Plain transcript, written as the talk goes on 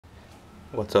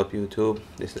What's up YouTube?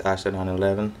 This is ishshit on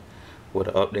 11 with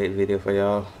an update video for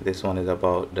y'all. This one is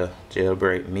about the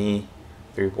jailbreak me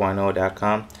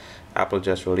 3.0.com. Apple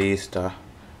just released a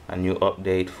new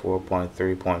update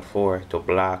 4.3.4 to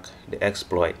block the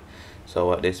exploit. So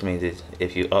what this means is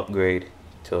if you upgrade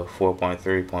to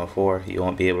 4.3.4 you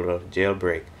won't be able to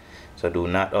jailbreak. So do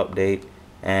not update,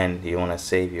 and you want to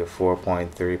save your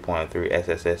 4.3.3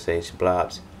 SSSH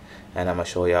blobs, and I'm going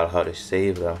to show y'all how to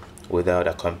save them without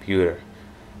a computer.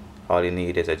 All you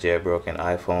need is a jailbroken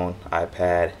iPhone,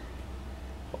 iPad,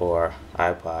 or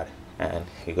iPod, and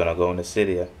you're gonna go into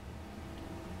Cydia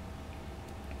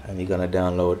and you're gonna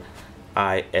download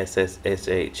ishshit.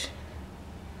 Ishshit.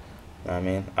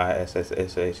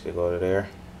 You go to there,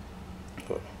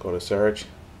 go to search,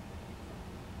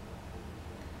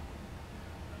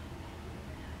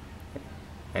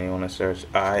 and you want to search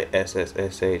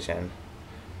ishshit, and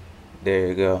there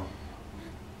you go.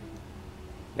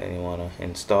 Then you want to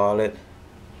install it.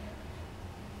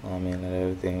 Let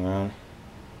everything run.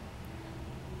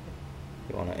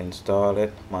 You want to install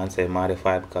it. Mine say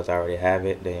modify because I already have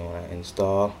it. Then you want to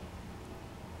install,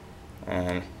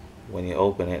 and when you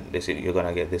open it, you're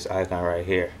gonna get this icon right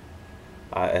here,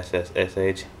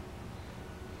 ishshit. You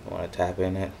want to tap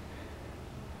in it,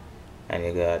 and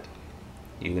you got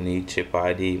unique chip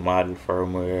ID, model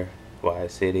firmware via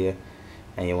cydia,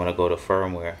 and you want to go to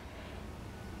firmware.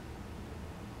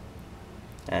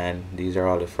 And these are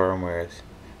all the firmwares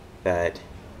that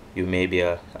you may be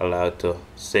allowed to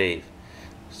save.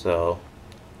 So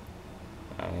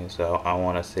I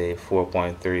want to save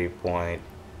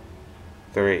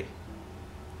 4.3.3.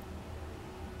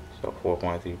 So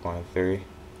 4.3.3,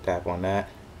 tap on that,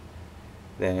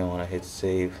 then you want to hit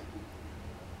save,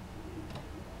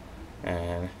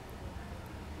 and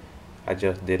I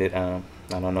just did it. I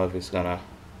don't know if it's gonna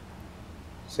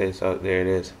say so. There it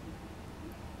is.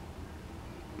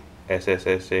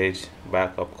 SSSH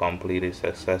backup completed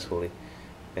successfully.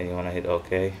 Then you want to hit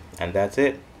OK, and that's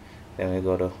it. Then we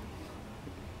go to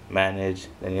manage.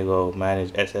 Then you go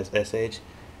manage SSSH.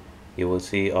 You will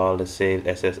see all the saved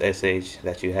SSSH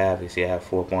that you have. You see I have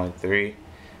 4.3,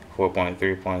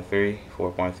 4.3.3,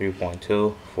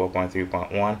 4.3.2,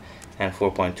 4.3.1, and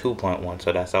 4.2.1.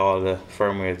 So that's all the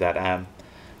firmwares that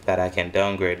I can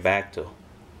downgrade back to.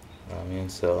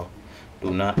 So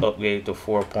do not upgrade to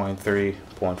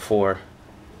 4.3.4.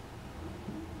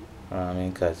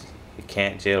 Because you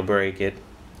can't jailbreak it,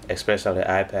 especially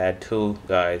iPad 2,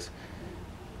 guys.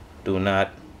 Do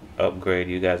not upgrade.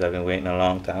 You guys have been waiting a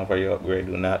long time for your upgrade.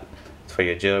 For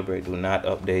your jailbreak, do not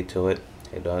update to it.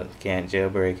 You can't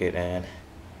jailbreak it. And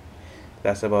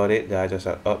that's about it, guys. Just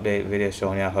an update video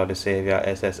showing y'all how to save your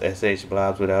SSSH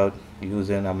blobs without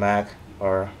using a Mac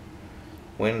or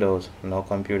Windows. No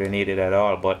computer needed at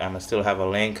all. But I'ma still have a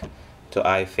link to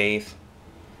iFaith.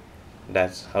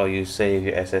 That's how you save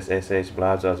your SSSH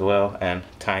blobs as well, and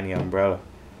Tiny Umbrella.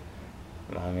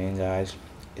 Guys,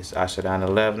 it's ishshit on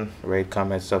 11. Rate,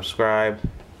 comment, subscribe.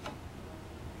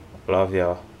 Love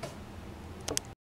y'all.